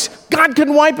Canaanites. God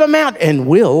can wipe them out and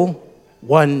will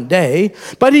one day,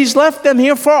 but he's left them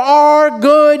here for our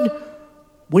good.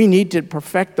 We need to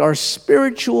perfect our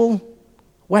spiritual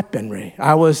weaponry.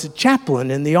 I was a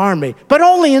chaplain in the Army, but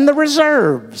only in the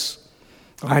reserves.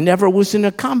 I never was in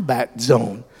a combat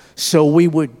zone, so we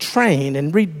would train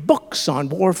and read books on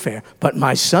warfare. But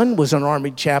my son was an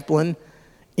Army chaplain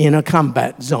in a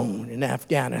combat zone in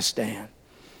Afghanistan.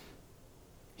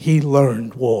 He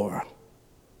learned war.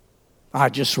 I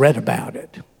just read about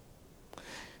it.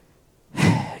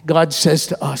 God says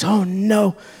to us, oh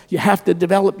no, you have to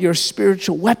develop your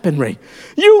spiritual weaponry.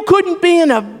 You couldn't be in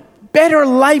a better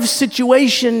life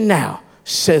situation now,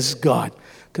 says God,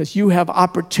 because you have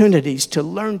opportunities to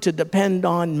learn to depend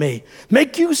on me.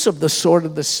 Make use of the sword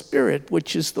of the Spirit,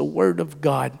 which is the Word of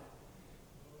God.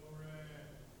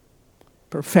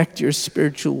 Perfect your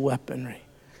spiritual weaponry.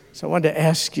 So I wanted to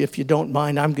ask you, if you don't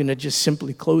mind, I'm going to just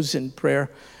simply close in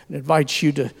prayer and invite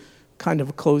you to kind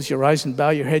of close your eyes and bow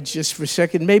your heads just for a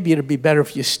second. Maybe it'll be better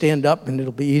if you stand up and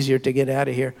it'll be easier to get out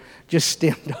of here. Just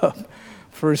stand up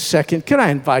for a second. Can I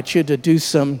invite you to do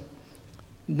some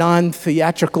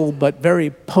non-theatrical but very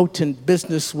potent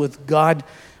business with God?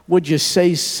 Would you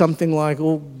say something like,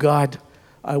 oh God,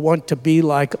 I want to be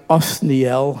like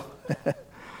Othniel.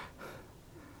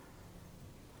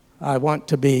 I want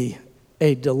to be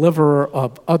a deliverer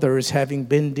of others, having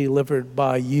been delivered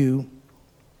by you.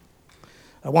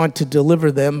 I want to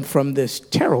deliver them from this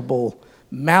terrible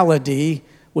malady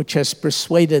which has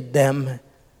persuaded them,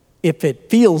 if it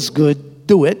feels good,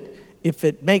 do it. If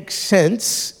it makes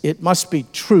sense, it must be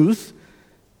truth.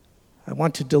 I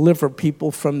want to deliver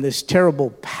people from this terrible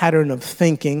pattern of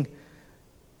thinking.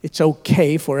 It's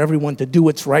okay for everyone to do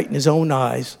what's right in his own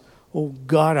eyes. Oh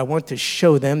God, I want to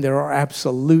show them there are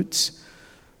absolutes.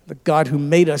 The God who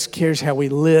made us cares how we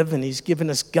live, and he's given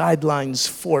us guidelines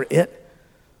for it.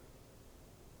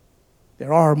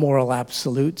 There are moral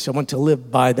absolutes. I want to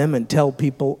live by them and tell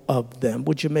people of them.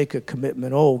 Would you make a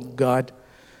commitment? Oh God,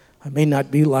 I may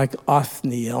not be like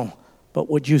Othniel, but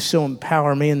would you so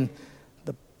empower me in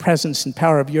the presence and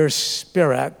power of your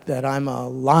Spirit that I'm a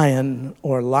lion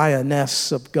or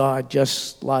lioness of God,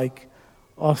 just like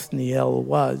Othniel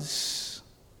was.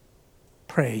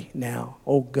 Pray now.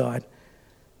 Oh God,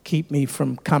 keep me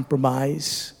from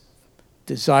compromise,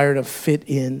 desire to fit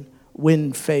in,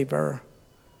 win favor,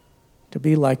 to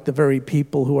be like the very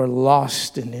people who are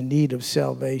lost and in need of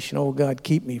salvation. Oh God,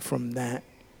 keep me from that.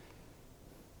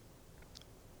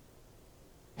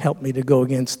 Help me to go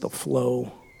against the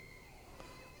flow.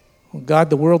 Oh God,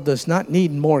 the world does not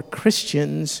need more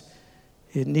Christians.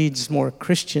 It needs more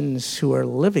Christians who are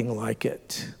living like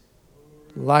it,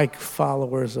 like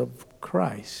followers of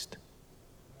Christ.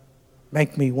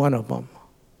 Make me one of them.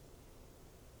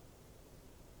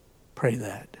 Pray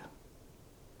that.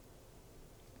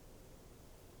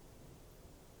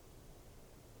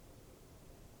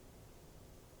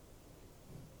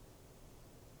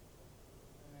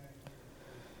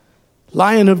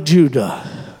 Lion of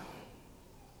Judah,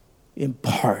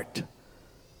 impart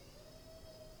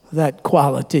that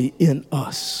quality in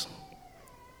us.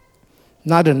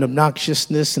 Not an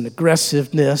obnoxiousness, an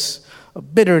aggressiveness, a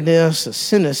bitterness, a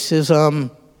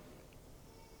cynicism.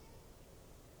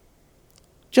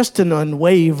 Just an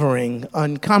unwavering,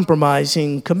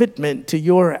 uncompromising commitment to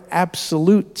your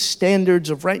absolute standards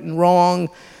of right and wrong,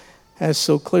 as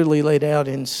so clearly laid out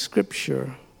in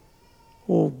Scripture.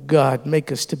 Oh God,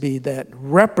 make us to be that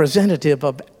representative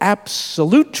of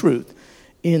absolute truth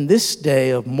in this day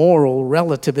of moral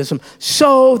relativism,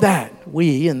 so that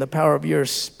we, in the power of your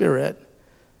Spirit,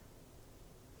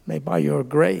 may by your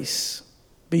grace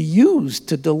be used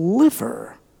to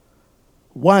deliver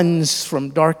ones from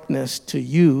darkness to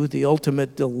you, the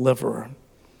ultimate deliverer.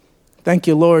 Thank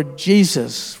you, Lord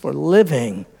Jesus, for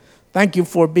living. Thank you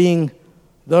for being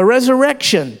the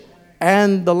resurrection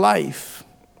and the life.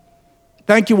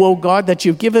 Thank you, oh God, that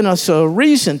you've given us a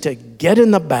reason to get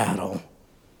in the battle,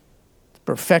 to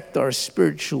perfect our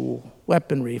spiritual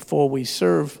weaponry, for we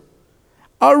serve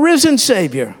our risen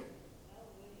Savior.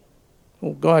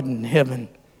 Oh God in heaven,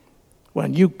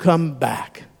 when you come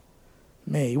back,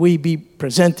 may we be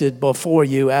presented before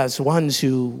you as ones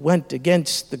who went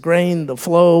against the grain, the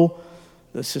flow,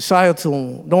 the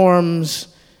societal norms,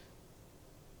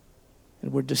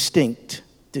 and were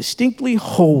distinctly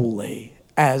holy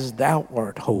as thou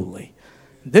art holy.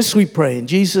 This we pray in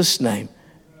Jesus' name.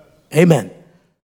 Amen.